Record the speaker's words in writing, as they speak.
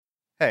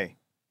Hey,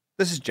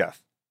 this is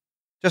Jeff.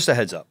 Just a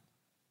heads up.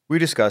 We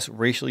discuss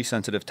racially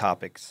sensitive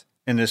topics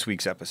in this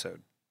week's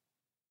episode.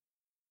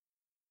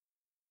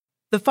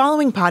 The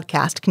following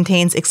podcast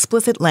contains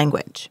explicit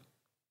language.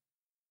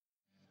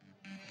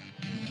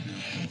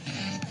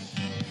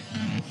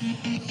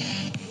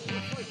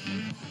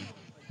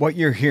 What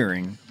you're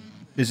hearing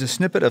is a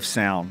snippet of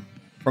sound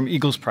from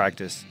Eagles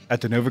practice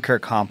at the NovaCare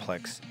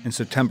Complex in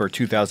September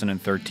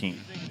 2013.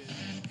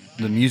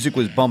 The music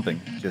was bumping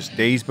just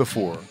days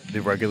before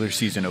the regular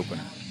season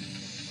opener.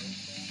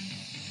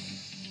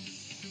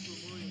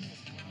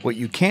 What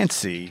you can't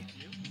see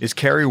is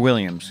Cary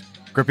Williams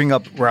gripping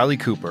up Riley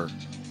Cooper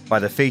by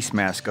the face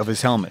mask of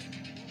his helmet,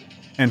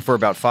 and for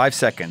about 5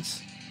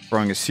 seconds,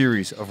 throwing a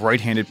series of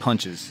right-handed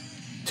punches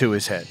to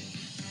his head.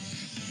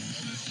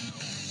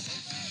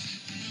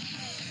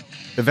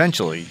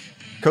 Eventually,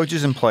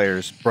 coaches and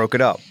players broke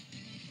it up.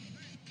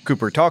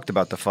 Cooper talked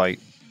about the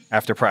fight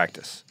after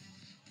practice.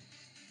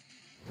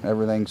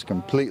 Everything's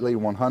completely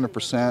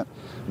 100%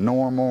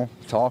 normal,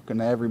 talking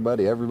to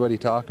everybody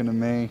talking to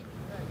me.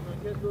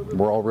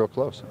 We're all real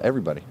close,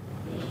 everybody.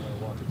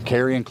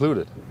 Cary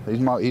included. He's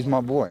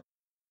my boy.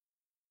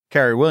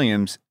 Cary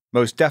Williams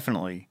most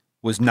definitely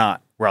was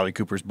not Riley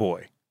Cooper's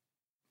boy.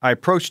 I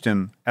approached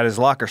him at his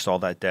locker stall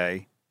that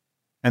day,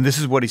 and this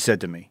is what he said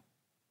to me.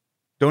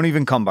 "Don't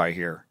even come by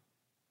here.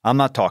 I'm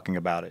not talking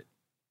about it."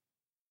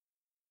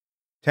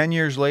 10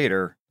 years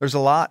later, there's a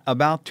lot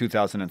about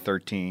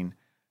 2013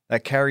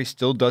 that Cary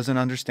still doesn't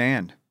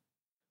understand.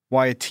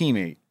 Why a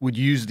teammate would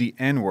use the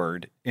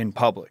N-word in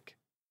public.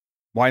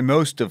 Why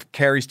most of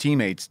Cary's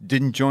teammates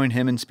didn't join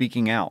him in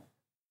speaking out.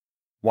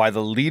 Why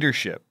the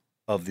leadership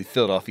of the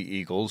Philadelphia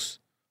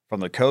Eagles, from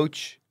the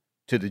coach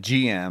to the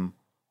GM,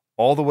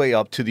 all the way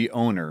up to the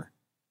owner,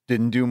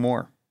 didn't do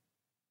more.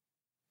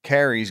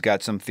 Cary's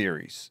got some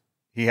theories.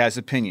 He has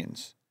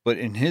opinions. But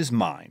in his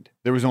mind,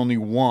 there was only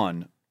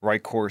one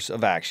right course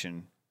of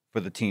action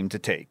for the team to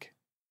take.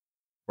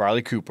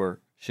 Riley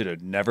Cooper should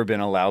have never been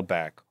allowed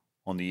back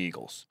on the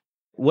Eagles.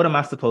 What am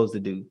I supposed to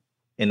do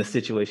in a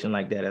situation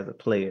like that as a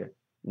player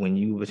when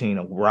you between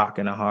a rock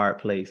and a hard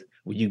place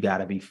where you got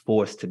to be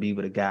forced to be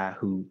with a guy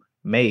who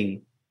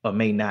may or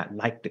may not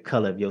like the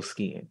color of your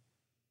skin?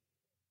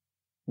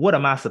 What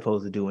am I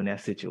supposed to do in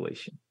that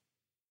situation?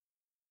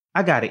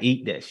 I got to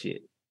eat that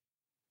shit.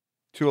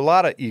 To a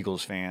lot of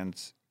Eagles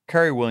fans,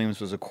 Cary Williams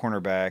was a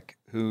cornerback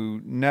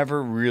who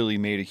never really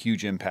made a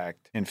huge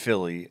impact in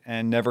Philly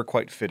and never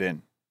quite fit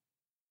in.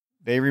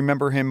 They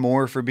remember him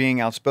more for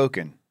being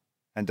outspoken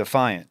and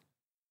defiant,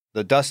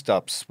 the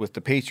dust-ups with the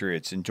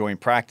Patriots and joint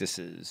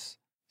practices,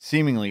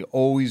 seemingly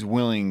always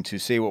willing to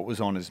say what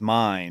was on his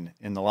mind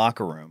in the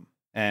locker room,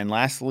 and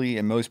lastly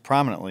and most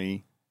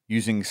prominently,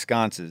 using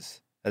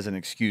sconces as an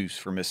excuse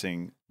for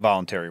missing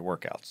voluntary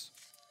workouts.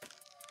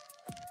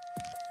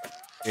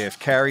 If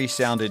Cary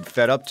sounded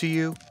fed up to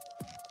you,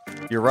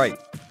 you're right.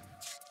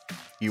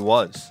 He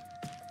was.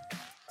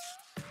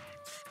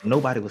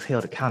 Nobody was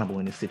held accountable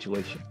in this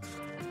situation.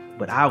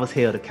 But I was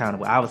held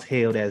accountable. I was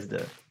held as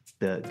the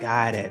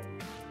guy that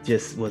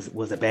just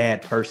was a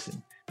bad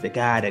person. The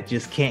guy that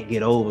just can't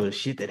get over the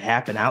shit that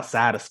happened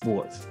outside of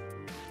sports.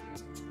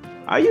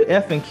 Are you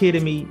effing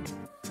kidding me?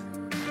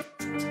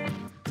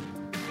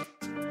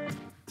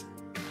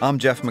 I'm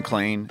Jeff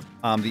McClain.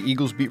 I'm the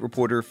Eagles beat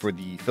reporter for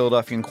the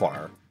Philadelphia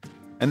Inquirer.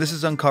 And this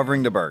is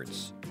Uncovering the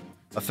Birds,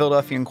 a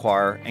Philadelphia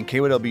Inquirer and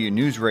KYW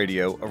News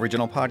Radio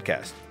original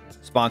podcast,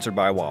 sponsored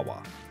by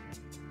Wawa.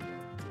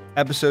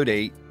 Episode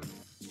 8,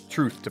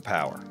 Truth to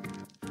Power.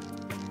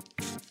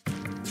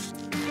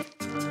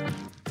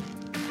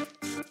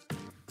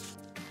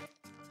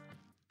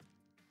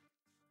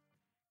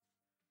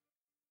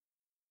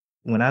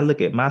 When I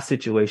look at my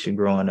situation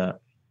growing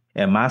up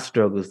and my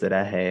struggles that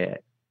I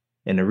had,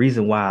 and the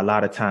reason why a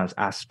lot of times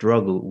I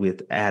struggled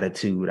with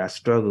attitude, I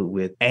struggled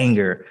with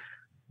anger,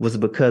 was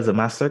because of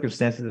my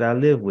circumstances that I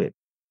lived with.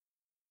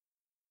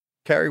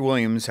 Cary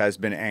Williams has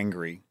been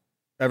angry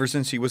ever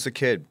since he was a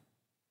kid,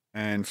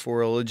 and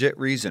for a legit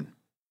reason.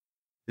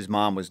 His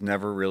mom was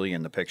never really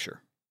in the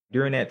picture.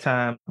 During that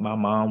time, my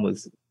mom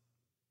was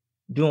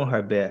doing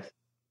her best.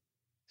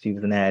 She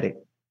was an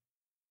addict.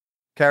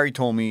 Cary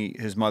told me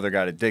his mother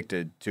got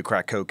addicted to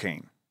crack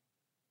cocaine.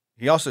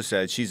 He also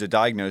said she's a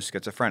diagnosed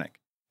schizophrenic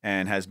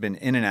and has been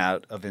in and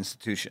out of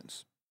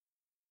institutions.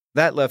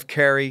 That left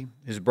Cary,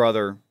 his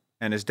brother,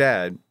 and his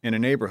dad in a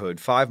neighborhood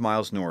 5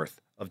 miles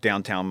north of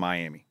downtown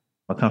Miami.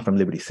 I come from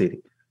Liberty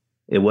City.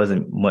 It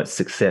wasn't much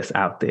success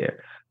out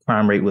there.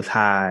 Crime rate was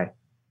high.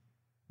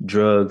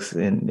 Drugs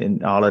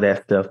and all of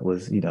that stuff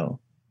was,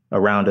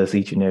 around us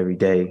each and every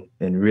day.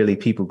 And really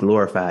people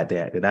glorified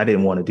that. And I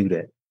didn't want to do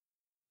that.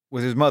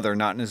 With his mother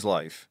not in his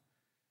life,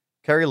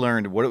 Cary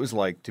learned what it was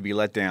like to be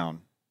let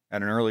down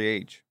at an early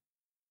age.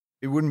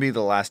 It wouldn't be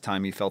the last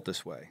time he felt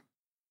this way.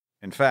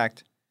 In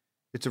fact,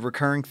 it's a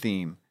recurring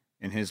theme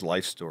in his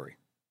life story.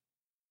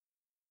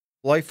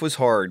 Life was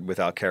hard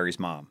without Cary's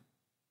mom,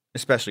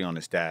 especially on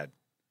his dad.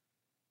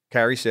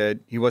 Cary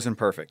said he wasn't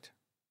perfect,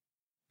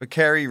 but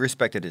Cary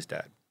respected his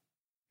dad.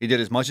 He did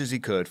as much as he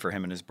could for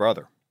him and his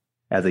brother.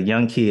 As a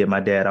young kid, my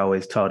dad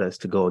always taught us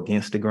to go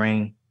against the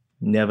grain,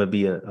 never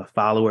be a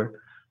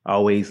follower,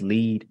 always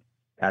lead.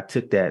 I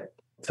took that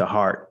to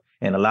heart.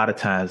 And a lot of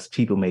times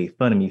people made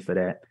fun of me for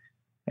that.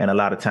 And a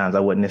lot of times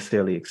I wasn't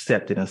necessarily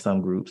accepted in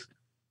some groups.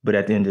 But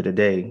at the end of the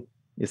day,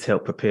 it's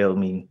helped propel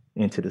me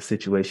into the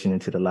situation,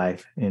 into the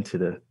life, into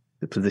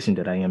the position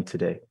that I am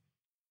today.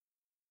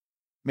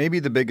 Maybe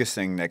the biggest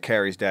thing that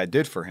Carey's dad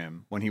did for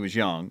him when he was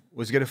young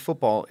was get a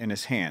football in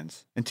his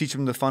hands and teach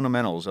him the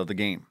fundamentals of the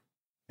game.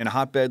 In a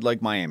hotbed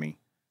like Miami,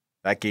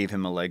 that gave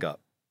him a leg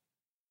up.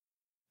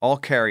 All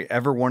Carey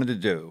ever wanted to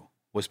do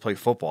was play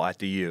football at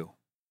the U,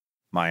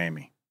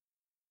 Miami.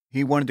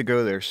 He wanted to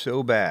go there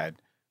so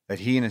bad that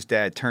he and his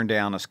dad turned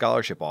down a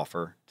scholarship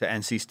offer to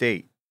NC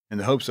State in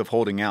the hopes of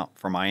holding out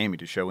for Miami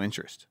to show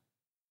interest.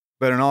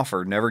 But an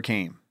offer never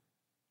came,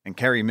 and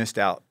Carey missed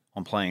out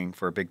on playing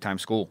for a big-time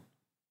school.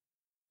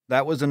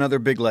 That was another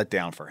big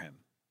letdown for him,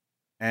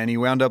 and he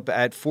wound up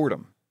at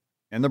Fordham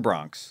in the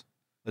Bronx,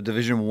 a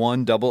Division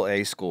I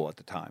AA school at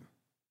the time.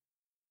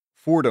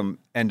 Fordham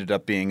ended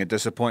up being a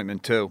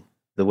disappointment too.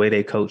 The way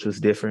they coached was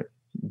different.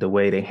 The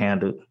way they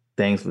handled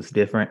things was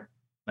different.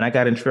 And I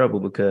got in trouble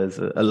because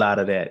a lot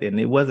of that. And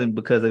it wasn't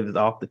because it was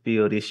off the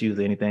field issues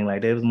or anything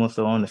like that. It was more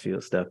so on the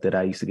field stuff that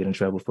I used to get in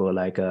trouble for,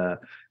 like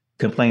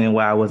complaining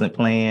why I wasn't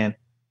playing,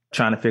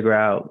 trying to figure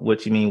out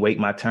what you mean, wait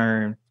my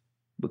turn.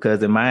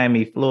 Because in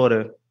Miami,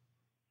 Florida,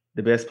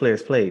 the best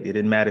players played. It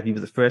didn't matter if you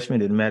was a freshman.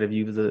 It didn't matter if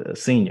you was a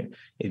senior.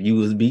 If you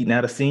was beating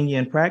out a senior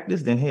in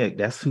practice, then heck,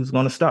 that's who's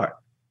going to start.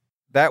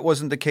 That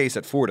wasn't the case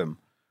at Fordham,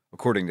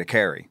 according to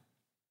Carey.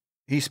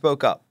 He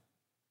spoke up,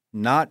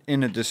 not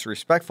in a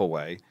disrespectful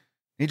way.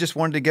 He just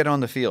wanted to get on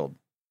the field.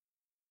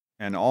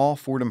 And all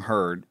Fordham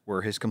heard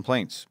were his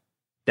complaints.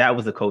 That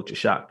was a culture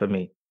shock for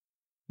me.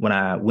 When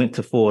I went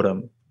to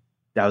Fordham,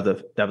 that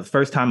was the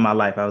first time in my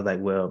life I was like,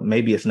 well,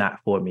 maybe it's not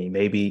for me.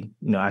 Maybe,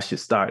 I should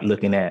start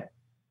looking at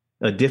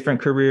a different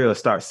career or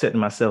start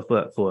setting myself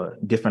up for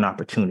a different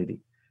opportunity.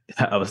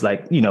 I was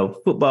like,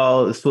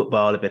 football is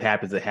football. If it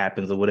happens, it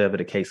happens, or whatever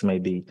the case may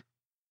be.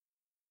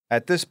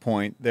 At this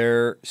point,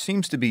 there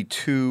seems to be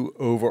two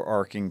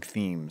overarching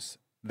themes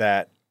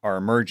that are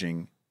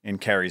emerging in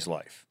Carey's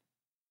life.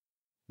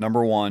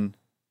 Number one,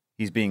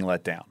 he's being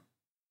let down.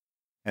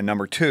 And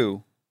number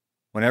two,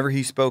 whenever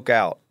he spoke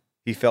out,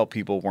 he felt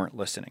people weren't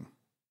listening.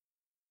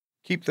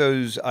 Keep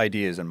those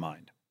ideas in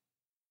mind.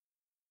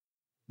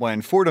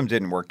 When Fordham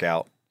didn't work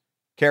out,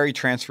 Carey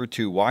transferred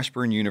to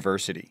Washburn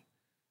University,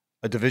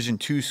 a Division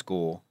II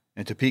school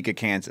in Topeka,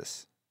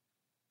 Kansas.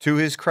 To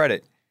his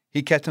credit,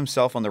 he kept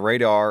himself on the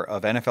radar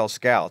of NFL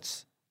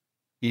scouts,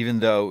 even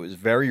though it was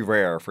very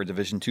rare for a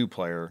Division II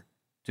player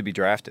to be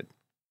drafted.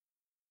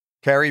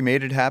 Carey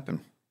made it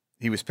happen.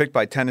 He was picked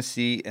by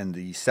Tennessee in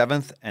the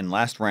 7th and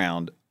last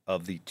round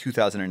of the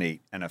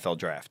 2008 NFL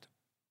Draft.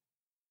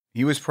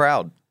 He was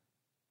proud.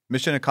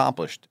 Mission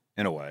accomplished,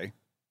 in a way.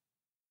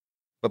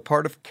 But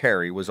part of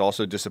Carey was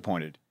also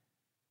disappointed.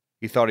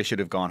 He thought he should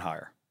have gone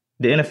higher.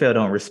 The NFL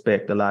don't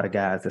respect a lot of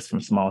guys that's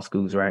from small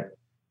schools, right?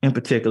 In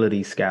particular,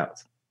 these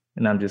scouts.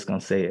 And I'm just going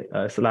to say it.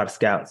 It's a lot of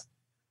scouts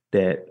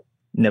that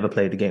never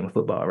played the game of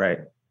football, right?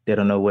 They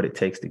don't know what it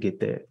takes to get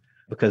there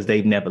because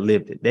they've never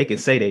lived it. They can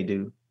say they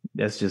do.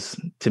 That's just,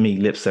 to me,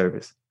 lip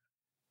service.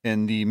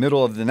 In the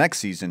middle of the next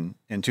season,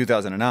 in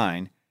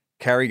 2009,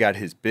 Carey got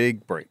his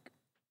big break.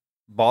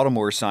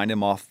 Baltimore signed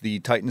him off the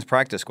Titans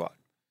practice squad.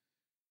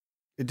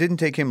 It didn't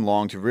take him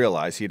long to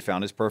realize he had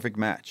found his perfect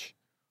match.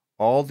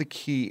 All the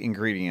key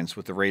ingredients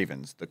with the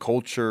Ravens, the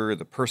culture,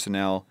 the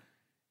personnel,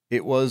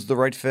 it was the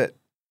right fit.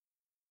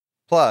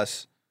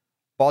 Plus,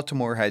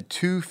 Baltimore had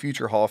two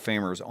future Hall of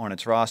Famers on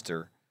its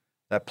roster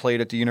that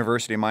played at the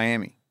University of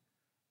Miami,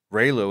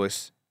 Ray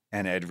Lewis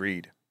and Ed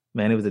Reed.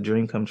 Man, it was a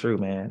dream come true,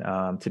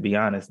 man. To be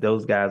honest,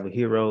 those guys were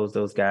heroes.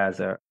 Those guys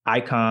are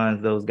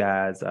icons. Those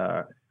guys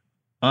are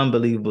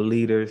unbelievable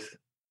leaders.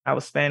 I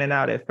was fanning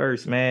out at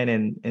first, man.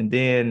 And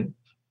then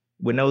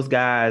when those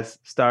guys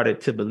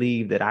started to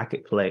believe that I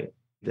could play,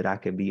 that I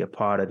could be a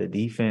part of the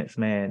defense,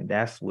 man,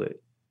 that's what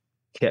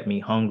kept me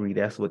hungry.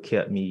 That's what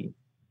kept me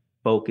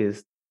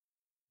focused.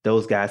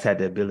 Those guys had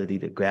the ability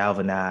to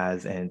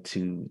galvanize and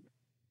to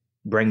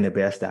bring the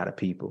best out of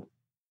people.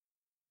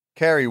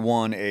 Carey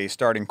won a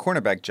starting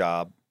cornerback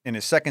job in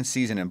his second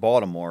season in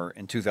Baltimore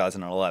in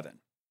 2011.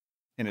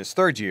 In his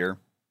third year,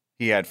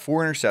 he had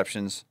 4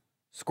 interceptions,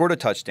 scored a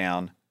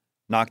touchdown,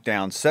 knocked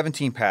down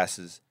 17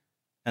 passes,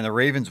 and the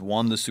Ravens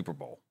won the Super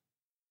Bowl.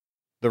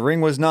 The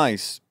ring was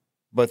nice,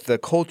 but the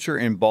culture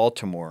in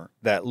Baltimore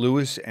that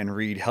Lewis and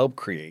Reed helped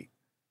create,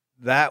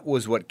 that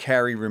was what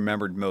Carey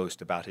remembered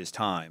most about his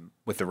time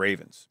with the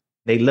Ravens.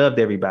 They loved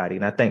everybody,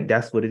 and I think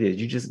that's what it is.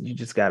 You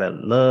just got to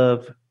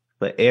love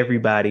for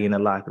everybody in the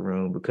locker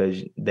room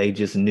because they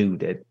just knew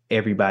that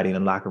everybody in the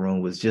locker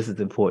room was just as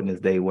important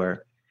as they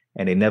were,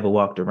 and they never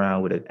walked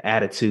around with an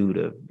attitude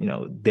of,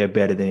 they're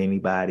better than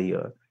anybody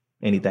or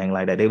anything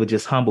like that. They were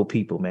just humble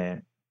people,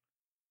 man.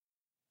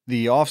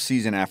 The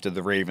offseason after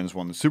the Ravens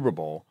won the Super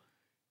Bowl,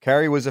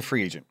 Carey was a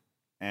free agent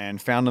and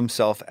found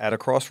himself at a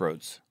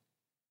crossroads.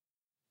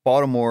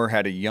 Baltimore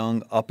had a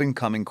young,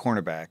 up-and-coming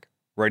cornerback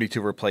ready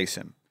to replace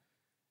him.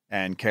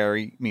 And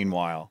Carey,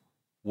 meanwhile,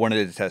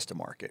 wanted to test the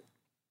market.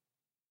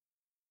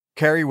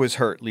 Carey was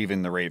hurt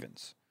leaving the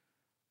Ravens,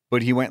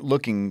 but he went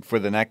looking for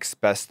the next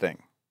best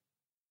thing.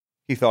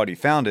 He thought he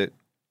found it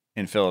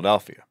in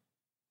Philadelphia.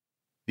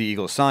 The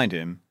Eagles signed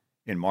him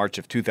in March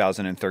of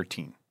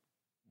 2013.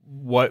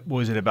 What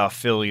was it about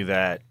Philly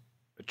that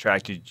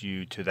attracted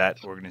you to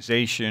that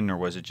organization, or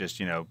was it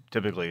just,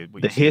 typically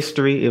the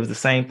history? It was the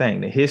same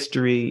thing. The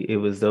history, it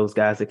was those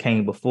guys that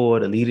came before,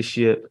 the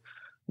leadership.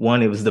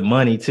 One, it was the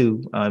money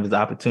too. It was the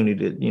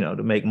opportunity to,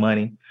 to make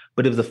money.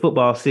 But it was a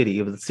football city.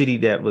 It was a city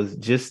that was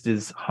just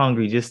as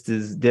hungry, just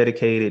as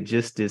dedicated,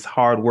 just as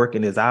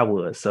hardworking as I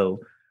was. So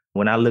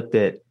when I looked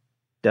at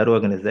that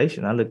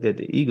organization, I looked at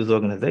the Eagles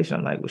organization,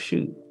 I'm like, well,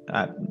 shoot,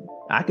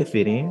 I could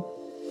fit in.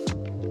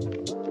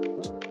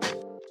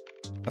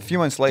 A few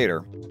months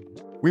later,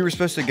 we were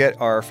supposed to get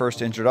our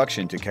first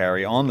introduction to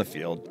Carey on the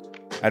field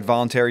at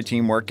voluntary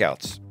team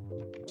workouts.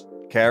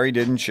 Carey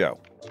didn't show.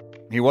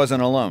 He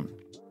wasn't alone.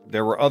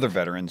 There were other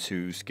veterans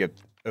who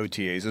skipped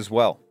OTAs as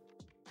well.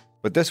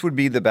 But this would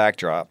be the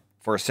backdrop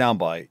for a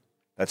soundbite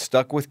that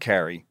stuck with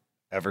Carey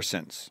ever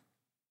since.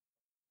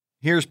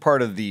 Here's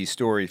part of the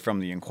story from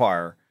the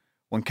Enquirer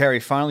when Carey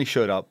finally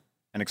showed up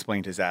and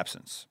explained his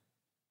absence.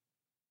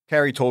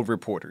 Carey told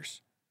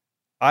reporters,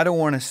 "I don't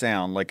want to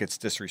sound like it's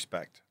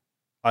disrespect.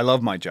 I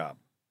love my job.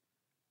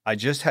 I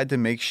just had to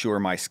make sure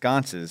my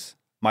sconces,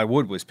 my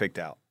wood was picked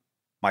out,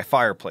 my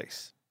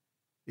fireplace.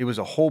 It was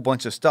a whole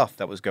bunch of stuff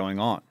that was going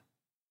on."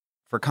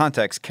 For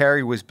context,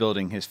 Carey was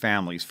building his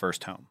family's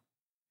first home.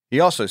 He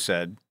also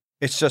said,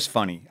 "It's just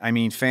funny. I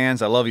mean,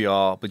 fans, I love you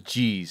all, but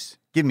geez,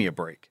 give me a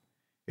break.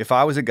 If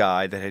I was a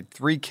guy that had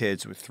 3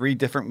 kids with 3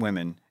 different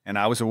women and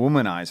I was a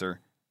womanizer,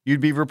 you'd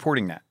be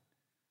reporting that.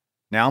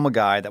 Now I'm a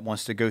guy that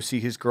wants to go see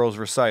his girl's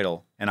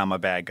recital and I'm a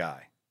bad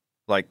guy.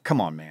 Like, come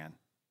on, man."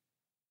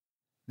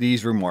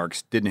 These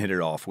remarks didn't hit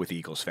it off with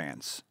Eagles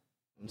fans.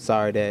 I'm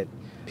sorry that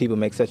people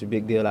make such a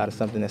big deal out of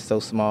something that's so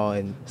small.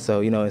 And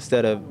so,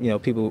 instead of,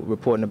 people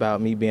reporting about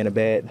me being a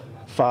bad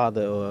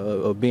father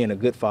or being a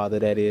good father,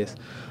 that is,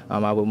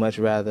 I would much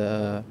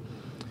rather,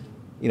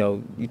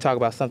 you talk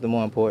about something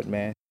more important,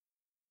 man.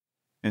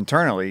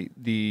 Internally,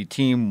 the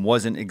team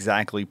wasn't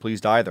exactly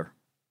pleased either.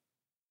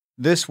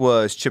 This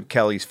was Chip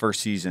Kelly's first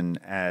season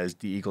as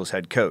the Eagles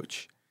head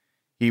coach.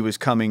 He was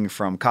coming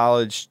from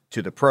college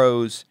to the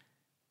pros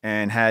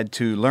and had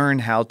to learn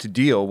how to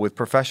deal with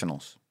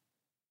professionals.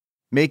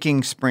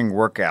 Making spring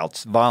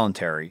workouts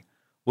voluntary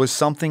was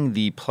something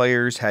the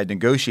players had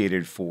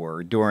negotiated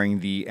for during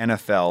the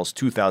NFL's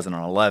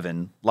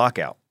 2011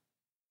 lockout.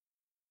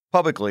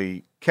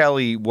 Publicly,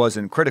 Kelly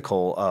wasn't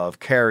critical of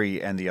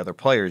Carey and the other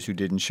players who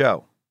didn't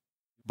show.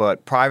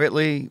 But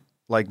privately,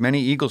 like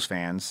many Eagles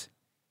fans,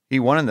 he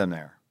wanted them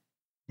there.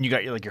 You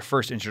got your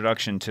first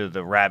introduction to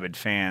the rabid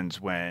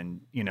fans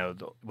when you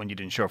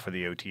didn't show up for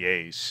the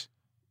OTAs.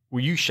 Were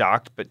you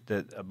shocked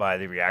by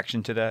the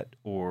reaction to that,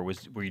 or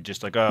were you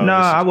just like, oh? No,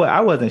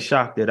 I wasn't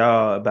shocked at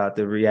all about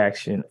the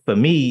reaction. For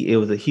me, it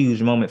was a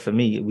huge moment for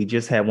me. We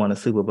just had won a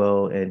Super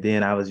Bowl, and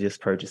then I was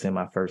just purchasing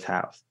my first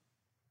house.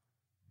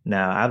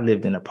 Now, I've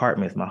lived in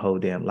apartments my whole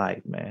damn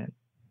life, man.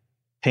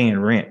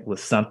 Paying rent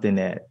was something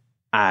that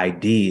I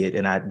did,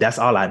 and that's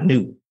all I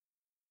knew.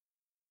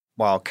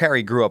 While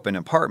Carey grew up in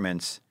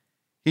apartments,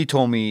 he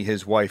told me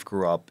his wife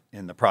grew up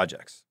in the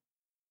projects.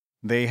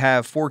 They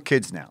have 4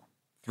 kids now.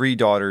 3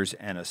 daughters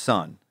and a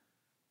son.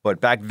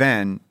 But back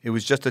then, it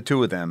was just the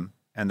 2 of them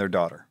and their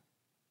daughter.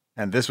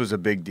 And this was a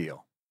big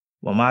deal.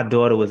 When my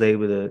daughter was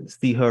able to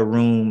see her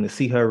room, to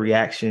see her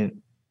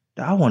reaction,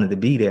 I wanted to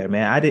be there,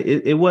 man.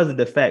 It wasn't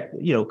the fact,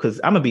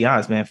 because I'm going to be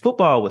honest, man,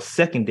 football was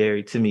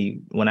secondary to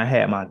me when I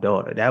had my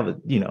daughter. That was,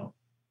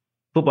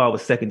 football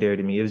was secondary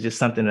to me. It was just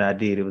something that I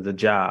did. It was a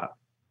job.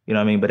 You know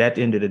what I mean? But at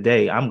the end of the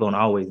day, I'm going to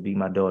always be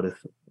my daughter's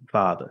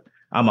father.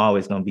 I'm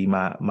always going to be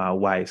my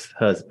wife's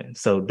husband.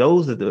 So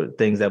those are the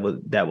things that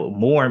were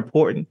more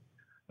important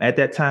at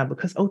that time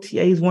because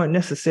OTAs weren't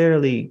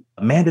necessarily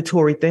a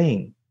mandatory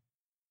thing.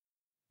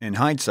 In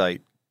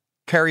hindsight,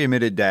 Carey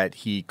admitted that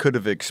he could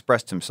have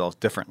expressed himself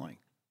differently,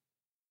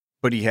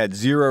 but he had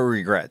 0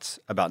 regrets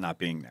about not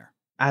being there.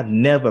 I've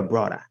never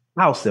brought a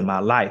house in my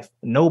life.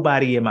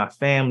 Nobody in my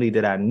family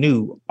that I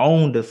knew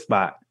owned a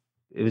spot.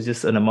 It was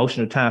just an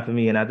emotional time for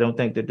me, and I don't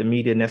think that the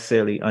media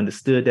necessarily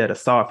understood that or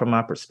saw it from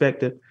my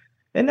perspective.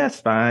 And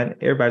that's fine.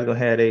 Everybody's going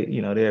to have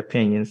their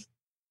opinions.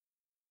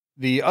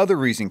 The other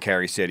reason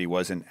Carey said he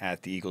wasn't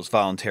at the Eagles'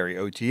 voluntary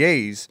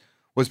OTAs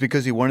was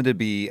because he wanted to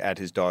be at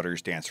his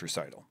daughter's dance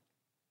recital.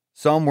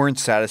 Some weren't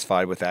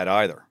satisfied with that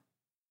either.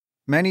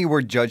 Many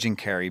were judging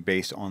Carey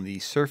based on the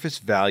surface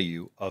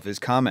value of his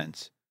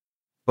comments,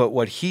 but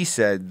what he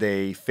said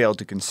they failed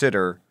to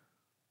consider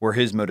were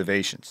his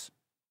motivations.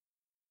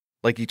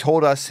 Like he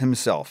told us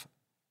himself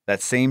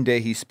that same day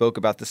he spoke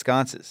about the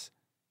sconces.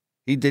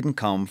 He didn't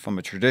come from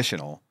a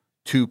traditional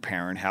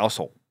 2-parent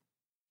household.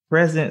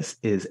 Presence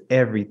is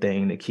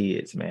everything to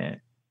kids, man.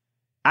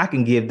 I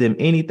can give them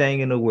anything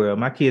in the world.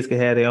 My kids can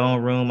have their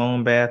own room,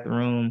 own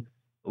bathroom,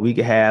 We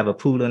could have a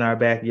pool in our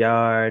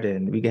backyard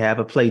and we could have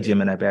a play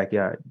gym in our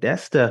backyard.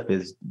 That stuff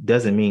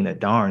doesn't mean a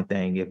darn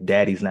thing if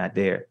daddy's not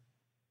there.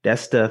 That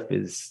stuff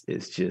is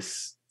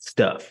just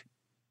stuff.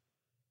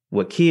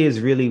 What kids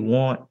really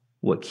want,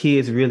 what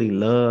kids really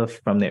love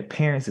from their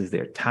parents is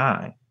their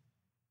time.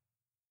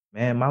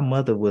 Man, my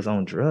mother was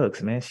on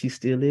drugs, man. She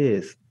still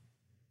is.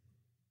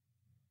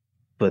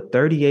 For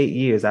 38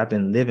 years, I've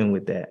been living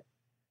with that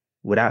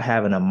without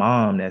having a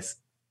mom that's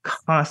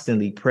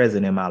constantly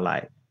present in my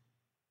life.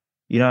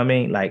 You know what I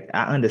mean? Like,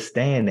 I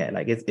understand that.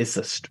 Like,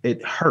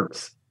 it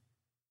hurts.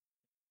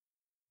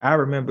 I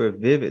remember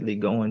vividly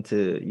going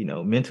to,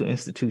 mental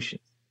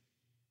institutions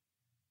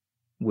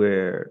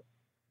where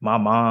my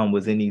mom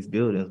was in these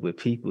buildings with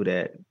people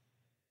that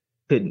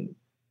couldn't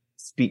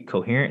speak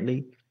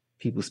coherently,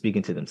 people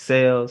speaking to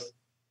themselves.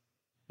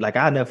 Like,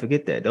 I'll never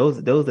forget that. Those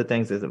are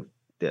things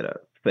that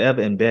are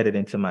forever embedded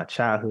into my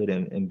childhood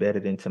and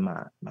embedded into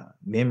my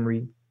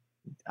memory.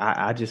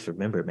 I just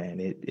remember,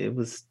 man, it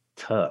was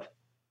tough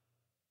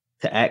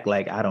to act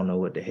like I don't know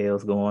what the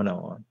hell's going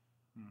on.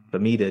 For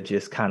me to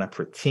just kind of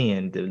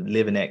pretend to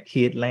live in that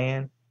kid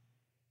land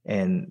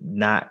and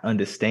not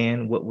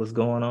understand what was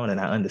going on, and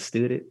I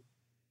understood it.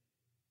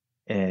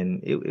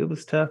 And it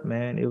was tough,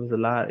 man. It was a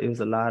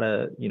lot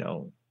of,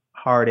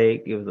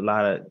 heartache. It was a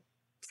lot of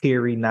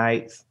teary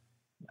nights.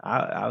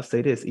 I'll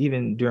say this,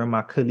 even during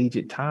my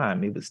collegiate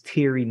time, it was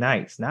teary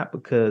nights, not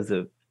because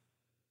of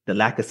the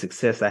lack of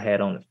success I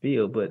had on the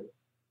field, but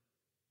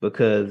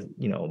because,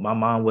 my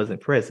mom wasn't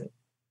present.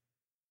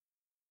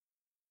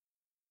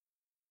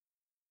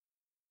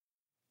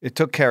 It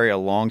took Cary a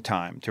long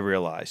time to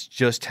realize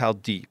just how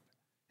deep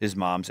his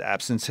mom's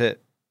absence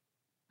hit,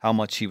 how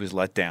much he was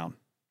let down.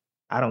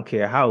 I don't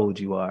care how old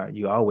you are,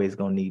 you always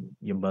gonna need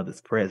your mother's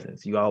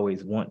presence. You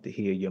always want to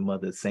hear your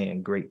mother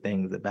saying great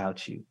things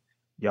about you.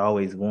 You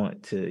always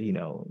want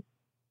to,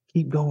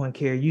 keep going,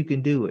 Cary, you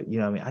can do it. You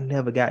know what I mean? I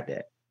never got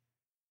that.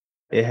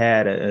 It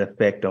had an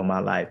effect on my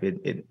life.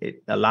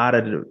 A lot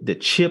of the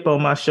chip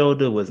on my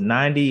shoulder was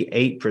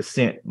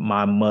 98%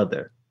 my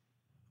mother.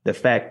 The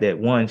fact that,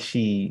 one,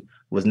 she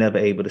was never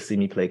able to see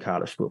me play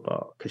college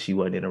football because she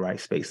wasn't in the right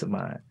space of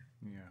mind.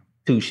 Yeah.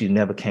 2, she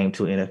never came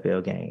to an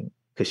NFL game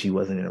because she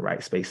wasn't in the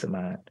right space of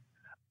mind.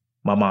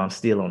 My mom's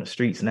still on the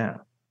streets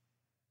now.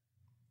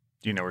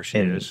 Do you know where she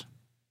is?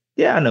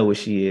 Yeah, I know where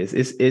she is.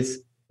 It's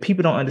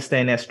people don't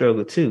understand that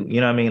struggle too. You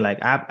know what I mean? Like,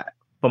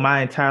 for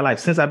my entire life,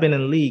 since I've been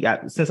in the league,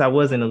 since I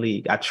was in the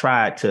league, I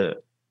tried to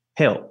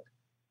help.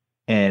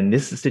 And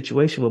this is a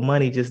situation where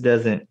money just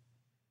doesn't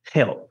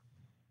help.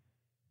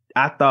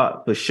 I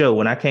thought for sure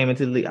when I came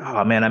into the league,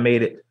 oh man, I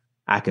made it.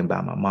 I can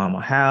buy my mom a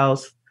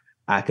house.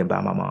 I can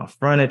buy my mom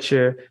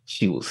furniture.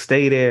 She will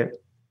stay there.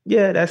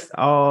 Yeah, that's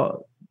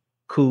all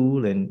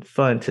cool and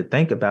fun to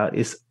think about.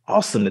 It's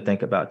awesome to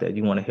think about that.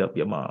 You want to help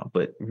your mom.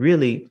 But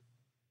really,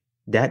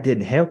 that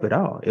didn't help at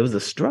all. It was a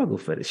struggle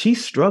for her.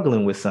 She's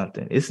struggling with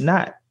something.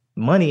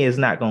 Money is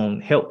not going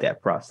to help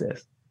that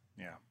process.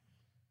 Yeah.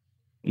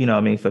 You know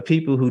what I mean? For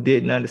people who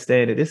didn't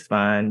understand it, it's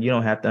fine. You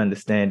don't have to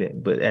understand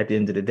it. But at the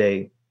end of the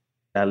day,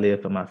 I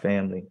live for my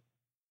family.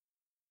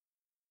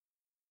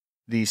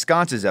 The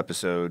Sconces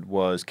episode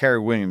was Cary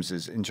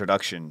Williams'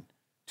 introduction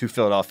to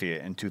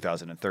Philadelphia in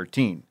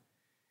 2013.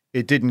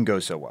 It didn't go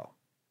so well.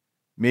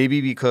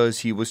 Maybe because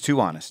he was too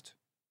honest.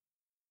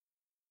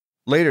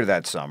 Later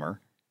that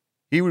summer,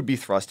 he would be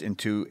thrust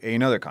into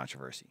another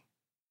controversy.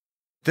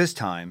 This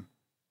time,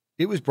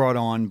 it was brought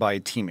on by a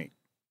teammate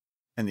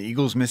and the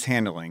Eagles'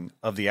 mishandling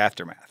of the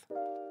aftermath.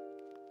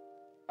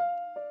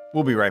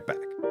 We'll be right back.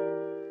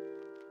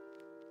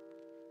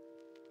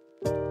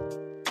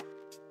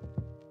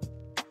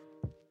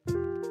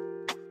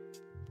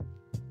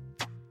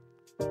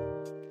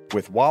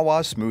 With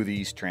Wawa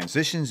Smoothies,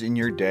 transitions in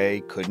your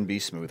day couldn't be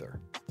smoother.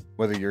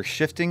 Whether you're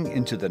shifting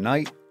into the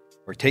night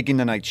or taking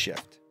the night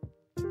shift,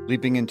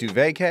 leaping into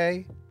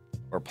vacay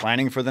or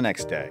planning for the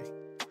next day,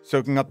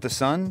 soaking up the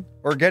sun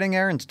or getting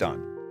errands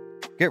done,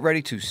 get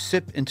ready to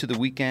sip into the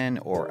weekend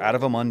or out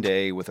of a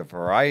Monday with a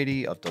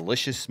variety of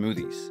delicious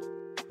smoothies,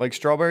 like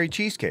strawberry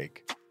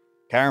cheesecake,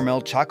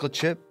 caramel chocolate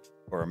chip,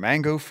 or a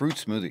mango fruit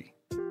smoothie.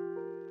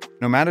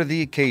 No matter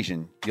the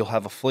occasion, you'll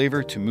have a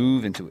flavor to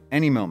move into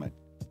any moment.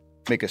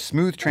 Make a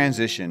smooth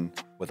transition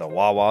with a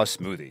Wawa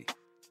smoothie.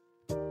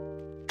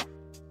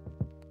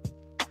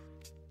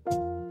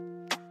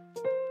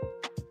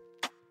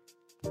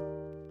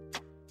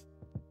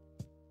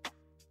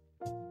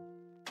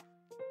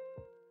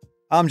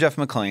 I'm Jeff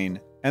McLean,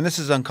 and this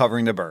is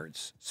Uncovering the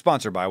Birds,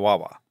 sponsored by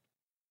Wawa.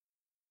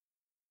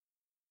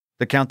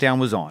 The countdown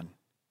was on.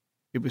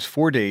 It was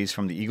 4 days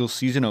from the Eagles'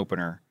 season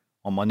opener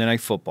on Monday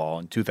Night Football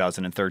in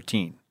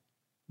 2013,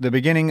 the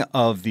beginning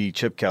of the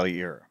Chip Kelly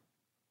era.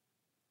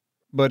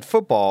 But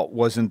football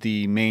wasn't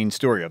the main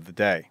story of the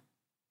day.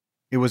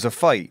 It was a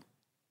fight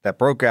that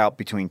broke out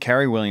between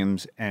Cary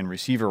Williams and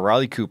receiver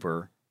Riley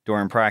Cooper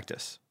during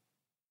practice.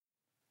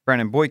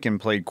 Brandon Boykin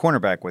played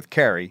cornerback with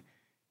Cary.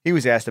 He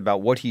was asked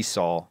about what he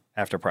saw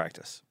after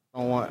practice. I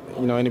don't want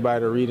anybody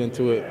to read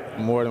into it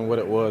more than what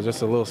it was,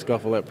 just a little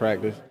scuffle at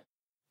practice.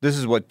 This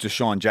is what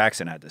Deshaun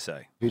Jackson had to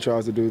say. He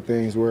tries to do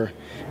things where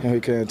he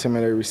can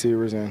intimidate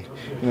receivers, and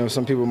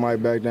some people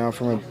might back down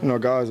from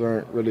it. Guys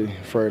aren't really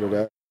afraid of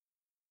that.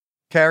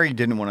 Carey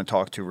didn't want to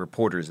talk to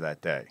reporters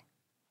that day.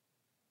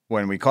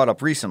 When we caught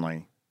up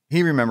recently,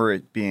 he remembered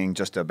it being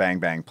just a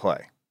bang-bang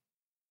play.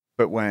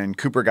 But when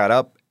Cooper got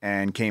up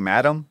and came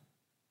at him,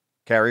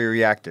 Carey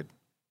reacted.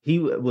 He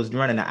was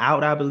running an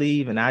out, I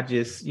believe, and I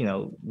just,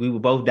 we were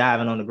both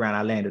diving on the ground.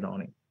 I landed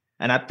on him.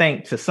 And I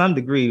think to some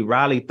degree,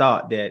 Riley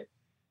thought that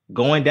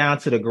going down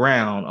to the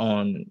ground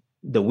on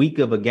the week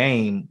of a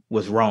game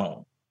was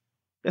wrong.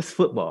 That's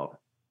football.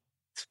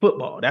 It's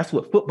football. That's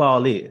what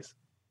football is.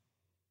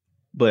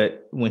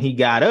 But when he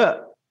got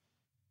up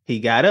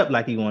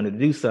like he wanted to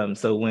do something.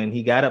 So when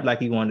he got up like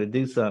he wanted to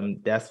do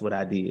something, that's what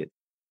I did.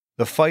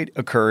 The fight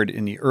occurred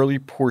in the early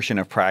portion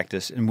of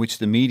practice in which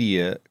the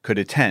media could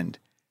attend.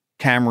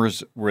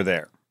 Cameras were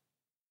there.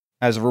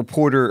 As a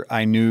reporter,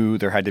 I knew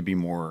there had to be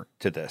more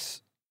to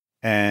this.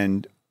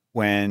 And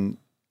when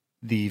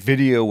the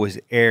video was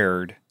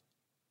aired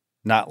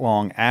not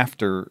long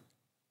after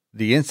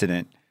the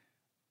incident,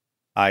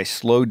 I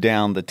slowed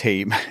down the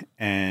tape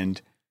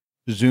and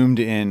zoomed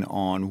in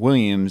on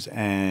Williams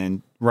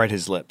and read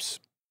his lips.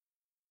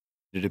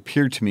 It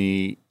appeared to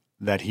me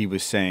that he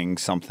was saying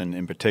something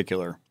in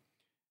particular.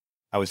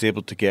 I was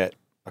able to get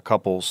a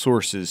couple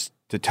sources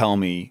to tell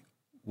me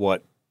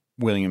what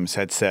Williams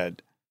had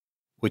said,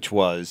 which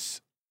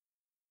was,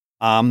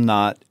 "I'm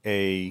not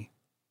a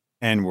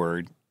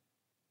N-word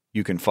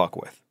you can fuck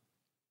with."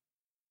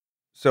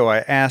 So I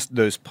asked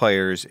those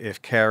players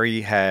if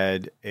Carey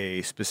had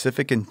a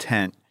specific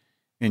intent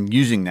in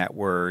using that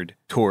word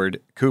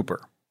toward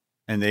Cooper,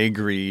 and they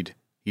agreed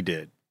he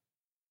did.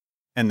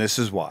 And this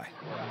is why.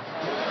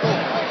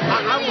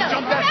 I will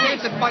jump that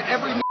fence and fight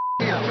every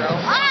here,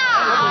 bro.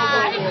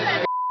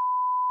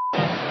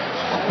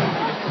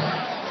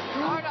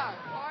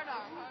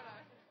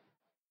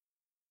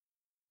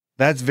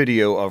 That's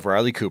video of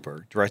Riley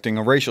Cooper directing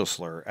a racial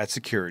slur at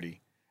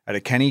security at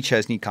a Kenny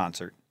Chesney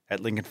concert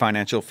at Lincoln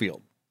Financial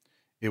Field.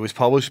 It was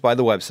published by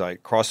the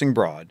website Crossing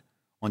Broad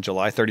on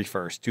July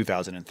 31st,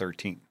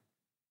 2013.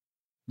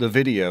 The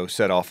video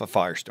set off a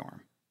firestorm.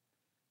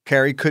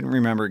 Carey couldn't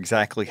remember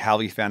exactly how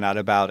he found out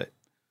about it.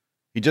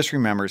 He just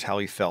remembers how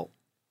he felt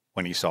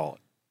when he saw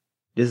it.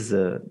 This is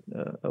a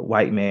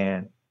white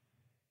man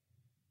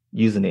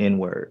using the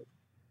N-word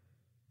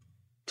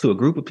to a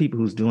group of people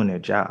who's doing their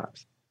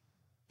jobs,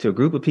 to a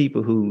group of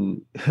people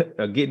who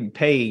are getting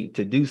paid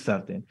to do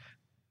something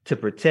to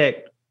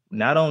protect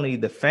not only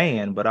the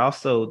fan, but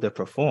also the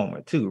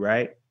performer too,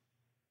 right?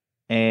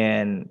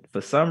 And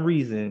for some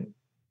reason,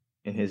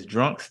 in his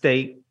drunk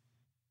state,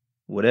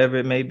 whatever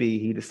it may be,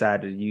 he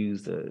decided to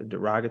use a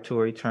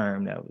derogatory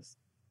term that was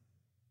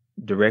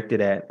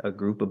directed at a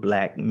group of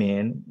Black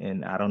men.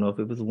 And I don't know if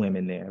it was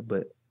women there,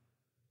 but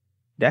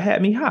that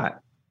had me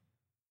hot.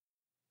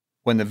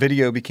 When the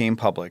video became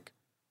public,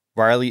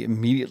 Riley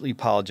immediately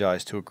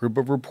apologized to a group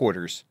of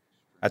reporters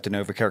at the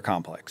NovaCare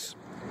complex.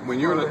 When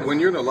you're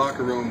in a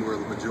locker room where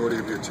the majority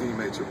of your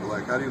teammates are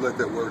Black, how do you let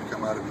that word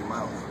come out of your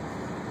mouth?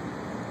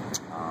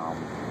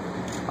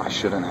 I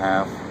shouldn't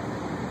have.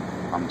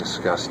 I'm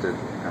disgusted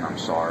and I'm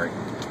sorry.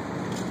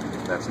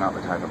 That's not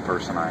the type of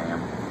person I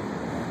am.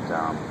 And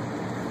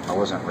I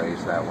wasn't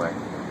raised that way.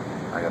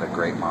 I got a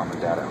great mom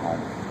and dad at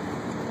home.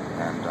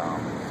 And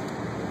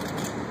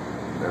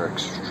they're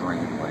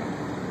extremely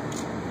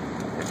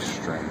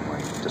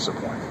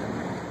disappointed in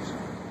me.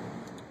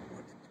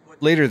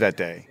 Later that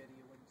day,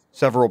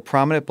 several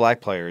prominent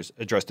Black players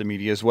addressed the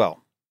media as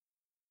well.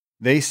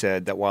 They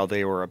said that while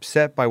they were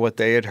upset by what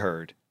they had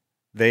heard,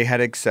 they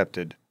had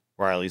accepted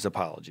Riley's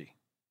apology.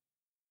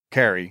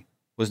 Carey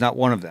was not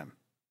one of them.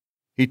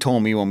 He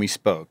told me when we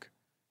spoke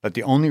that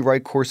the only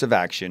right course of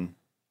action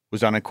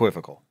was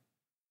unequivocal.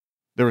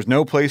 There was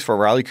no place for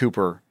Riley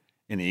Cooper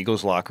in the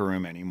Eagles locker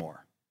room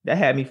anymore. That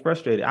had me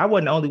frustrated. I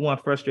wasn't the only one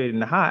frustrated in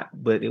the hot,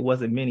 but it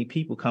wasn't many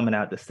people coming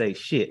out to say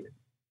shit.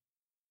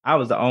 I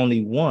was the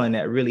only one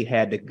that really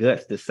had the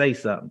guts to say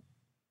something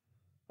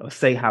or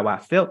say how I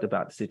felt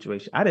about the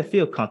situation. I didn't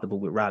feel comfortable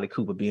with Riley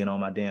Cooper being on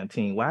my damn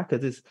team. Why?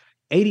 Because it's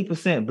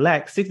 80%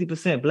 Black,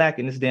 60% Black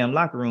in this damn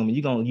locker room, and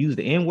you're going to use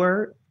the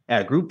N-word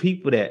at a group of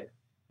people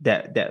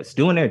that's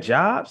doing their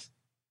jobs?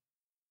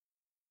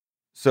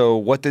 So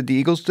what did the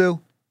Eagles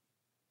do?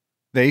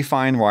 They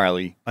fined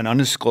Riley an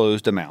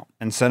undisclosed amount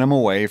and sent him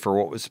away for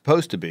what was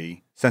supposed to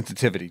be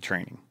sensitivity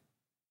training.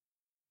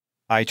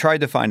 I tried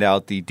to find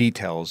out the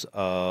details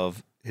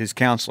of his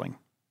counseling,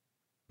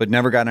 but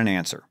never got an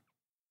answer.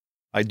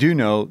 I do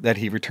know that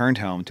he returned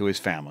home to his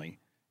family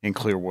in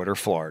Clearwater,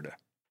 Florida.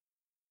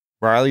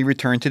 Riley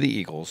returned to the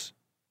Eagles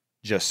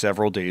just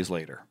several days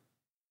later.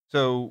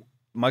 So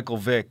Michael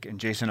Vick and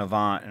Jason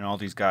Avant and all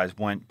these guys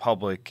went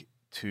public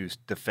to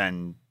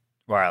defend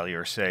Riley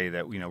or say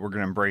that, we're going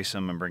to embrace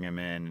him and bring him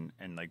in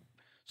and like,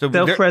 so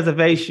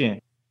self-preservation.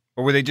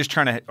 Or were they just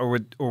trying to, or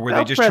were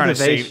they just trying to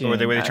save, or were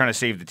they trying to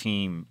save the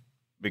team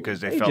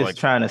because they felt just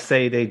trying to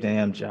save their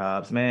damn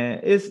jobs, man.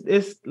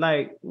 It's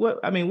like,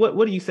 what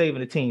are you saving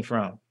the team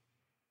from?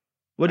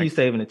 What are you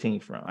saving the team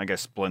from? I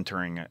guess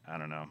splintering it. I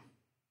don't know.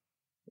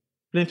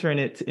 Splintering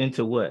it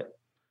into what?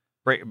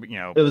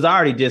 It was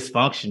already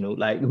dysfunctional.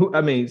 Like,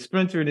 I mean,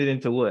 splintering it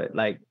into what?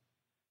 Like,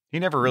 he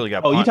never really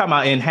got. Oh, you talking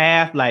about in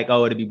half? Like,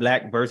 it'd be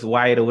black versus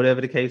white or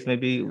whatever the case may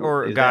be,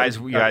 or guys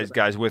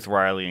with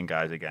Riley and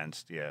guys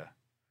against. Yeah.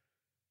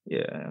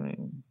 Yeah, I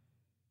mean,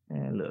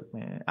 man, look,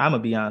 man, I'm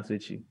gonna be honest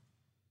with you.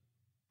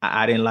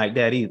 I didn't like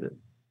that either.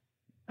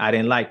 I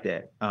didn't like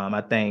that.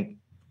 I think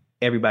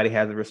everybody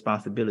has a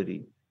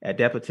responsibility. At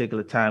that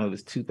particular time, it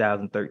was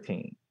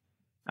 2013.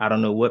 I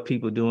don't know what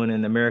people doing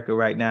in America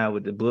right now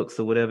with the books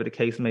or whatever the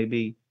case may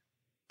be,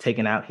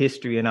 taking out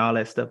history and all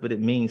that stuff, but it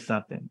means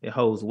something. It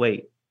holds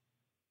weight.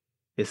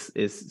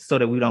 It's so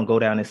that we don't go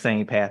down the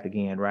same path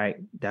again, right?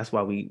 That's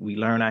why we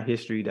learn our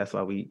history. That's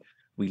why we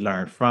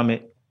learn from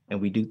it,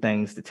 and we do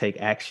things to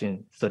take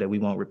action so that we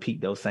won't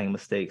repeat those same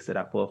mistakes that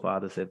our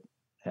forefathers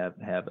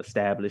have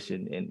established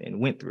and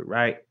went through,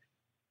 right?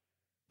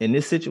 In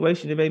this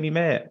situation, it made me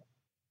mad.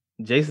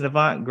 Jason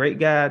Avant, great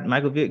guy.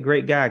 Michael Vick,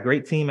 great guy,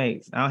 great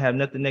teammates. I don't have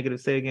nothing negative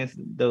to say against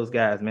those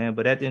guys, man.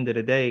 But at the end of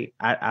the day,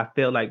 I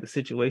felt like the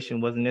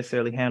situation wasn't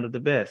necessarily handled the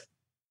best.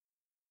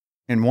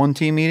 In one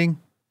team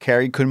meeting,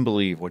 Carey couldn't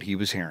believe what he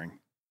was hearing.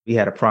 We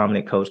had a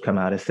prominent coach come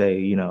out and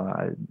say,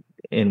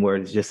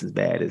 N-word is just as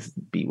bad as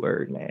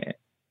B-word, man.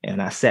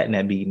 And I sat in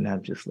that meeting,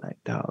 I'm just like,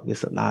 dog,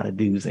 there's a lot of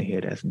dudes in here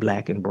that's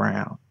black and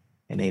brown,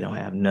 and they don't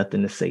have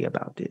nothing to say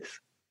about this.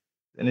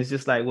 And it's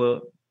just like,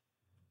 well,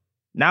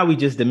 now we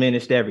just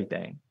diminished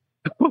everything.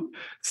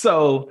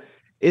 So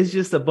it's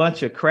just a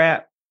bunch of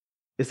crap.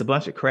 It's a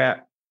bunch of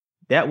crap.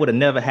 That would have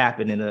never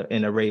happened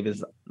in a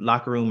Ravens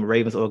locker room,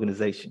 Ravens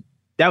organization.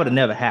 That would have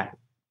never happened.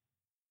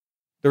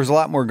 There was a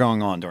lot more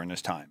going on during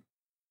this time.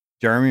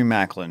 Jeremy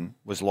Maclin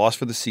was lost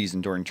for the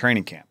season during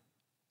training camp.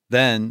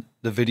 Then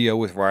the video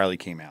with Riley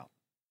came out.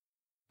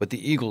 But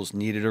the Eagles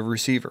needed a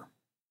receiver.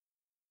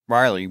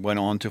 Riley went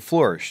on to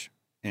flourish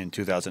in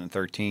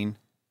 2013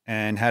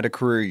 and had a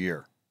career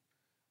year.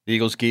 The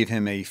Eagles gave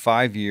him a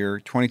 5-year,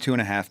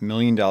 $22.5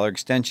 million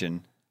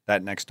extension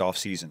that next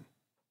offseason.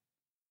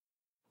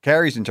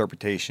 Carey's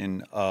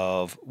interpretation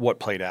of what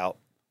played out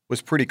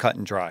was pretty cut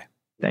and dry.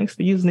 Thanks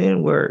for using the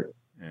N-word.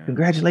 Yeah.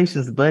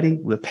 Congratulations, buddy.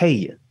 We'll pay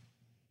you.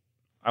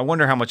 I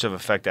wonder how much of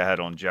effect that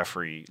had on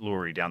Jeffrey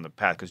Lurie down the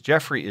path, because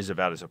Jeffrey is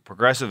about as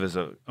progressive as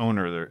an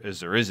owner as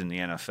there is in the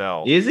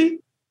NFL. Is he?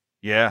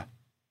 Yeah.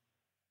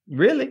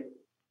 Really?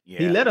 Yeah.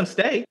 He let him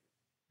stay.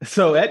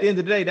 So at the end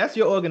of the day, that's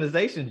your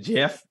organization,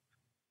 Jeff.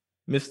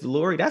 Mr.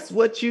 Lurie, that's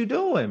what you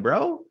doing,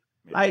 bro.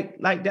 Yeah.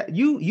 Like that.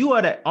 You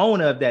are the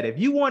owner of that. If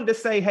you wanted to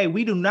say, hey,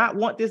 we do not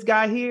want this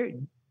guy here,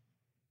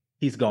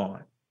 he's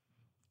gone.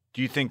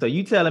 Do you think so?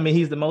 You telling me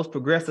he's the most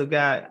progressive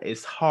guy?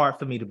 It's hard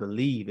for me to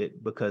believe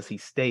it because he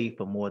stayed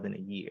for more than a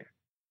year.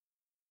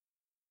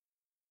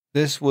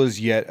 This was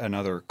yet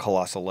another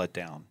colossal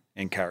letdown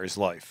in Carey's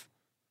life.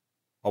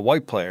 A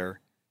white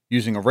player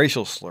using a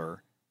racial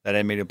slur that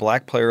had made a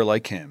black player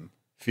like him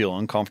feel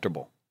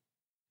uncomfortable.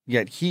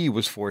 Yet he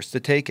was forced to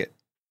take it.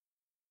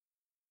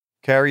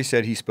 Carey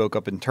said he spoke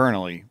up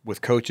internally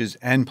with coaches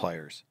and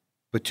players,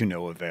 but to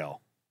no avail.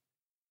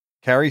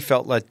 Carey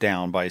felt let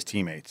down by his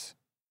teammates.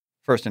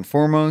 First and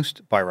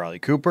foremost, by Riley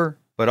Cooper,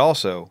 but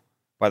also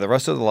by the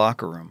rest of the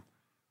locker room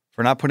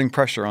for not putting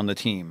pressure on the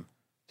team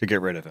to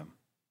get rid of him.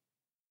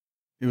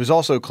 It was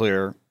also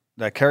clear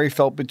that Carey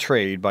felt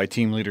betrayed by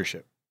team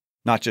leadership,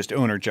 not just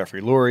owner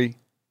Jeffrey Lurie,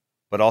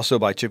 but also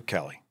by Chip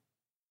Kelly.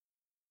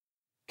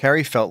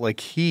 Carey felt like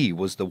he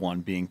was the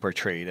one being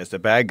portrayed as the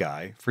bad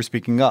guy for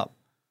speaking up,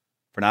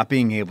 for not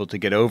being able to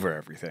get over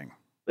everything.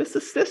 It's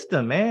a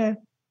system, man.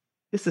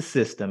 It's a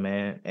system,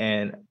 man.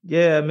 And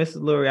yeah, Mr.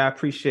 Lurie, I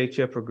appreciate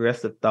your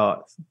progressive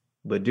thoughts.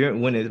 But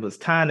when it was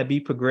time to be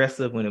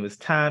progressive, when it was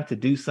time to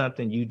do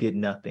something, you did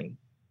nothing.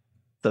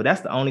 So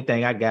that's the only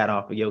thing I got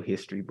off of your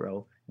history,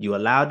 bro. You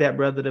allowed that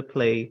brother to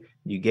play.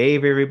 You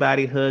gave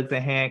everybody hugs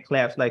and hand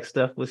claps like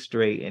stuff was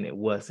straight, and it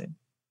wasn't.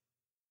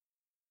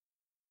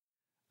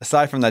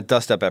 Aside from that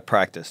dust-up at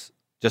practice,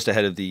 just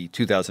ahead of the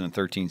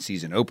 2013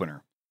 season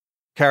opener,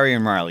 Carey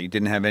and Riley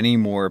didn't have any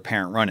more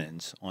apparent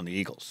run-ins on the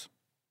Eagles.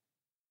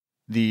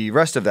 The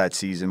rest of that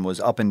season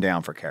was up and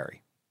down for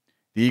Carey.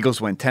 The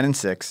Eagles went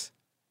 10-6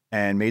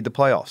 and made the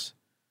playoffs.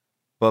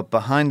 But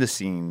behind the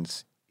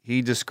scenes,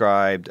 he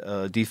described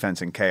a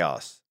defense in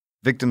chaos,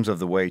 victims of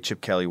the way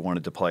Chip Kelly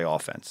wanted to play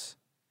offense.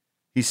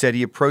 He said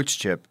he approached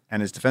Chip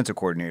and his defensive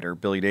coordinator,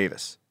 Billy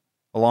Davis,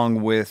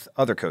 along with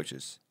other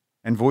coaches,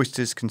 and voiced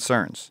his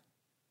concerns.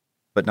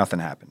 But nothing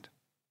happened.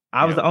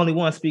 I was the only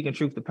one speaking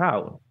truth to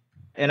power.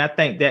 And I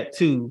think that,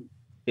 too,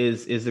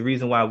 is the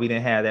reason why we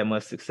didn't have that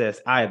much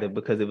success either,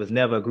 because it was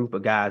never a group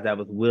of guys that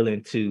was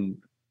willing to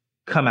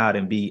come out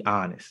and be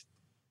honest.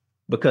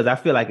 Because I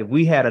feel like if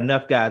we had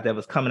enough guys that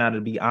was coming out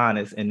to be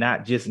honest and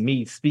not just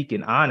me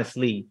speaking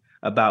honestly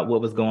about what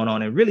was going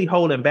on and really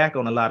holding back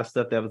on a lot of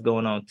stuff that was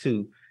going on,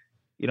 too,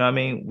 you know what I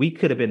mean? We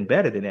could have been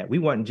better than that. We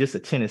weren't just a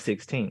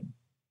 10-6 team.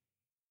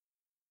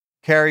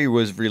 Carey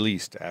was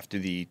released after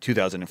the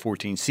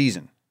 2014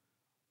 season.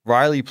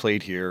 Riley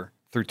played here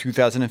through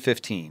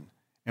 2015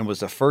 and was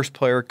the first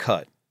player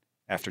cut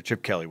after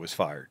Chip Kelly was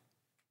fired.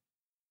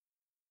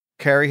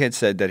 Carey had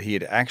said that he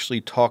had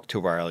actually talked to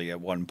Riley at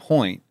one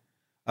point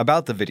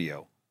about the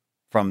video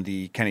from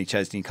the Kenny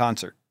Chesney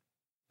concert,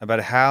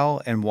 about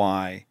how and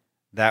why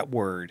that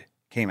word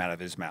came out of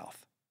his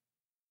mouth.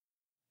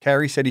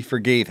 Carey said he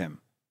forgave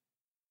him,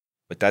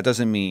 but that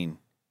doesn't mean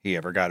he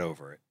ever got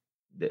over it.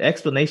 The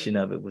explanation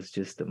of it was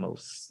just the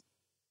most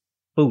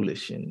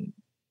foolish and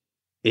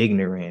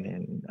ignorant,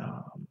 and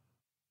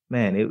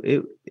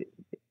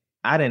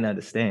I didn't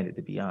understand it,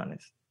 to be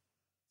honest.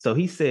 So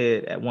he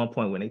said at one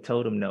point when they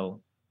told him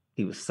no,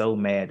 he was so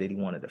mad that he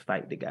wanted to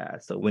fight the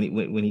guys. So when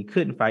he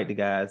couldn't fight the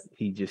guys,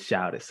 he just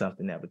shouted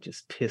something that would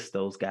just piss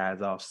those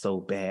guys off so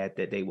bad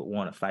that they would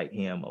want to fight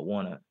him or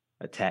want to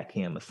attack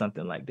him or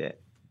something like that.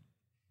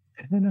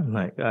 And I'm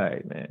like, all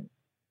right, man,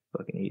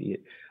 fucking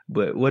idiot.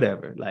 But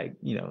whatever,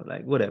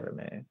 whatever,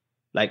 man.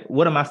 Like,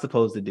 what am I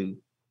supposed to do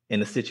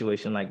in a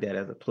situation like that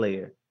as a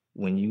player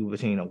when you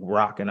between a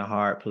rock and a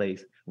hard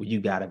place where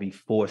you got to be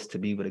forced to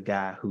be with a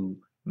guy who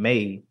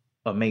may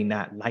or may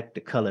not like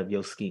the color of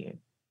your skin?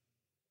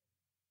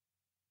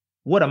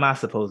 What am I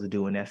supposed to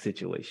do in that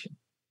situation?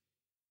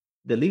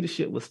 The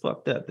leadership was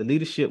fucked up. The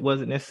leadership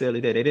wasn't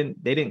necessarily there. They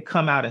didn't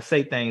come out and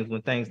say things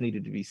when things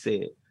needed to be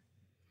said.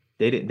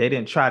 They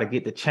didn't try to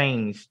get the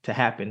change to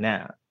happen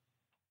now.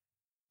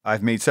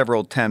 I've made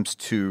several attempts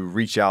to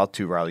reach out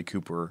to Riley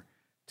Cooper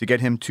to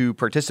get him to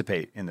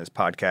participate in this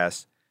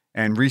podcast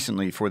and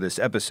recently for this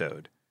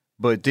episode,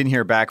 but didn't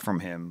hear back from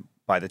him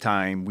by the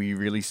time we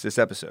released this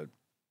episode.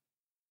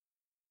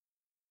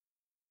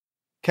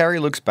 Carey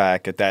looks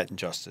back at that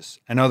injustice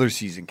and others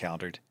he's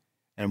encountered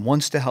and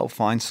wants to help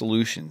find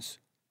solutions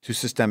to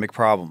systemic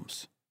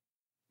problems.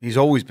 He's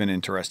always been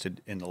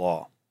interested in the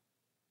law.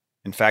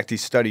 In fact, he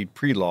studied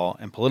pre-law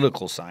and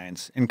political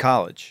science in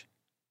college.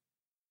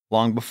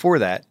 Long before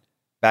that,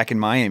 back in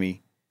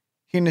Miami,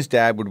 he and his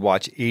dad would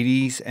watch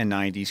 80s and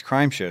 90s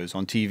crime shows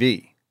on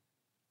TV.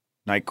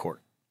 Night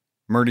Court,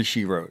 Murder,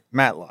 She Wrote,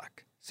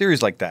 Matlock,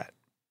 series like that.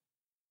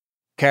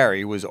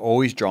 Carey was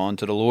always drawn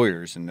to the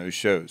lawyers in those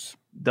shows.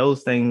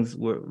 Those things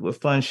were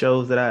fun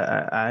shows that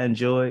I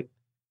enjoyed.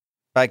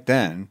 Back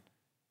then,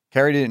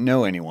 Carey didn't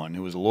know anyone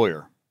who was a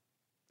lawyer.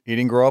 He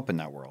didn't grow up in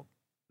that world.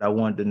 I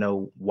wanted to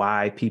know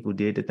why people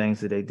did the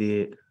things that they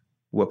did,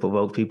 what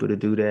provoked people to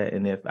do that,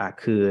 and if I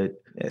could,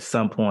 at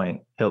some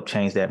point, help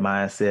change that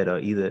mindset or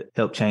either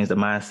help change the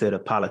mindset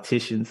of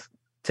politicians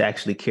to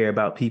actually care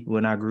about people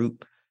in our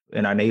group,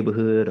 in our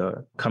neighborhood,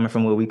 or coming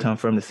from where we come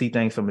from to see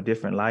things from a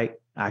different light.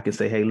 I can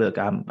say, hey, look,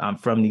 I'm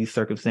from these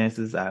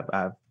circumstances.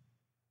 I've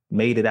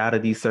made it out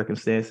of these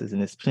circumstances,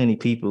 and there's plenty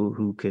of people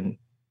who can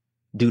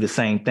do the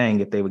same thing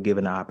if they were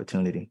given the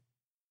opportunity.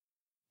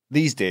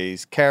 These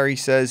days, Carey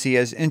says he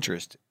has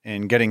interest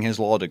in getting his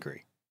law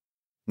degree.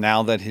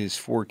 Now that his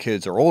 4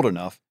 kids are old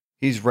enough,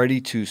 he's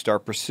ready to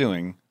start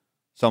pursuing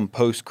some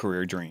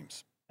post-career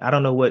dreams. I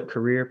don't know what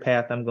career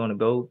path I'm going to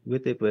go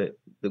with it, but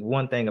the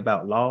one thing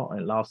about law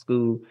and law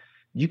school,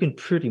 you can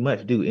pretty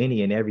much do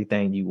any and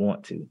everything you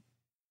want to.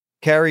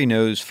 Carey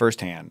knows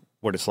firsthand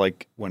what it's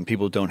like when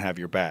people don't have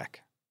your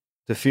back,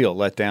 to feel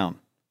let down.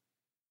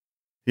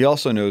 He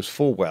also knows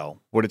full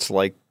well what it's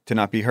like to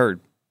not be heard,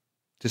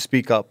 to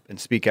speak up and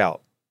speak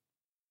out,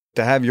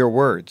 to have your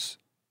words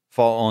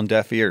fall on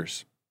deaf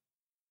ears.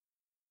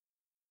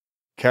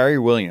 Carey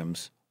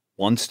Williams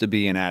wants to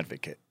be an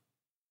advocate.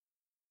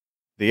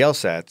 The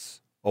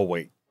LSATs will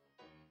wait.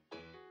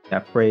 I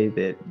pray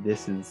that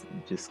this is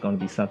just going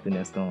to be something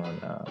that's going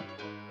to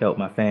help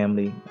my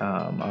family,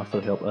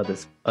 also help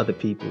other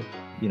people,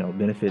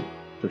 benefit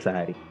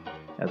society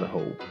as a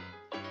whole.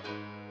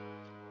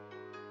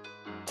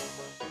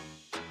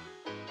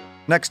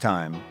 Next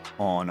time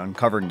on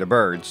Uncovering the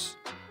Birds,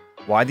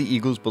 why the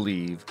Eagles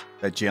believe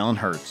that Jalen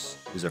Hurts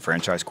is a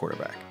franchise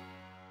quarterback.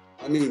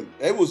 I mean,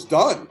 it was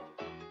done.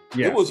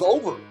 Yeah. It was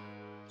over.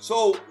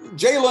 So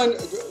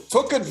Jalen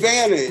took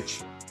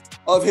advantage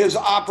of his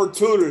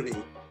opportunity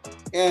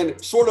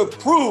and sort of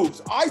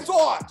proved, I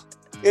thought,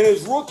 in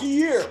his rookie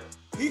year,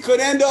 he could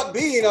end up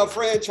being a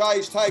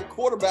franchise-type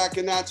quarterback,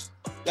 and that's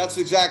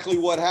exactly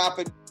what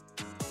happened.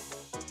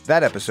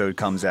 That episode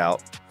comes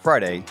out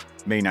Friday,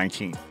 May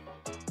 19th.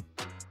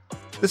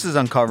 This is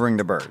Uncovering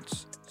the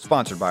Birds,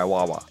 sponsored by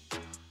Wawa,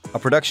 a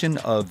production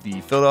of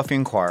the Philadelphia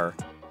Inquirer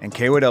and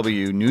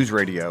KYW News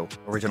Radio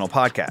original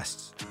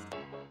podcasts.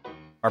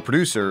 Our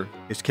producer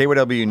is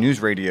KYW News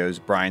Radio's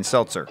Brian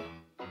Seltzer.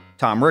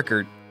 Tom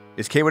Rickard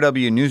is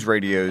KYW News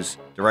Radio's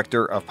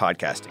Director of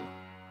Podcasting.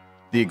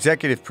 The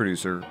executive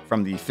producer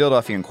from the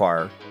Philadelphia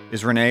Inquirer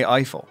is Renee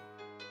Eiffel.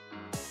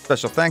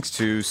 Special thanks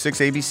to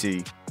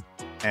 6ABC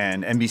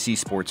and NBC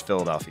Sports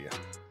Philadelphia.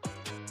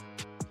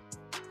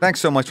 Thanks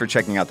so much for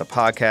checking out the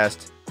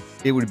podcast.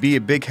 It would be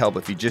a big help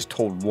if you just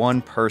told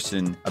one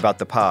person about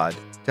the pod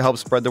to help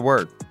spread the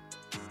word.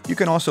 You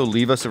can also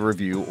leave us a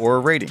review or a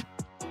rating,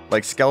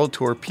 like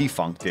Skeletor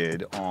P-Funk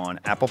did on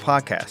Apple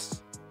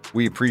Podcasts.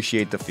 We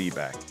appreciate the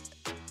feedback.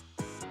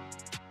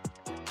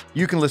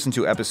 You can listen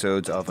to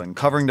episodes of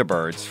Uncovering the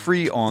Birds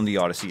free on the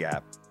Odyssey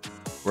app,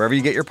 wherever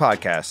you get your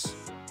podcasts,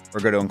 or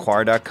go to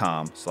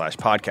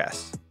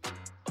inquire.com/podcasts.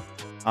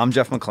 I'm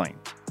Jeff McClain.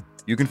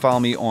 You can follow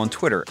me on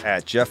Twitter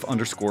at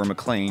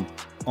Jeff_McClain,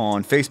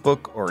 on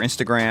Facebook or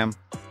Instagram,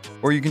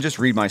 or you can just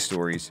read my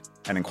stories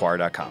at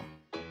inquire.com.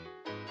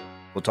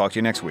 We'll talk to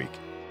you next week.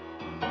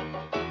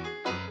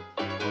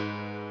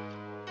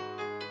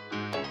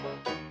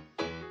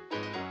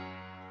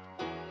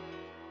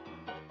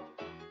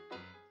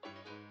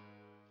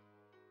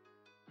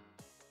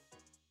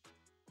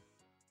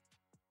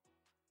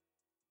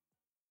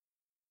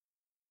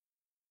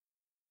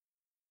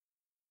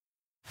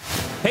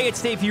 Hey,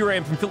 it's Dave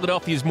Uram from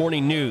Philadelphia's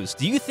Morning News.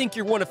 Do you think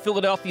you're one of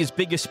Philadelphia's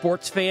biggest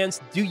sports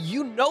fans? Do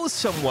you know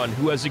someone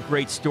who has a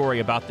great story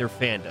about their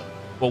fandom?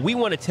 Well, we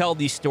want to tell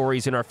these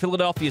stories in our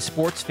Philadelphia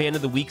Sports Fan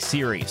of the Week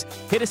series.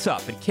 Hit us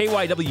up at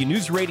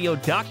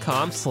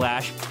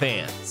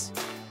kywnewsradio.com/fans.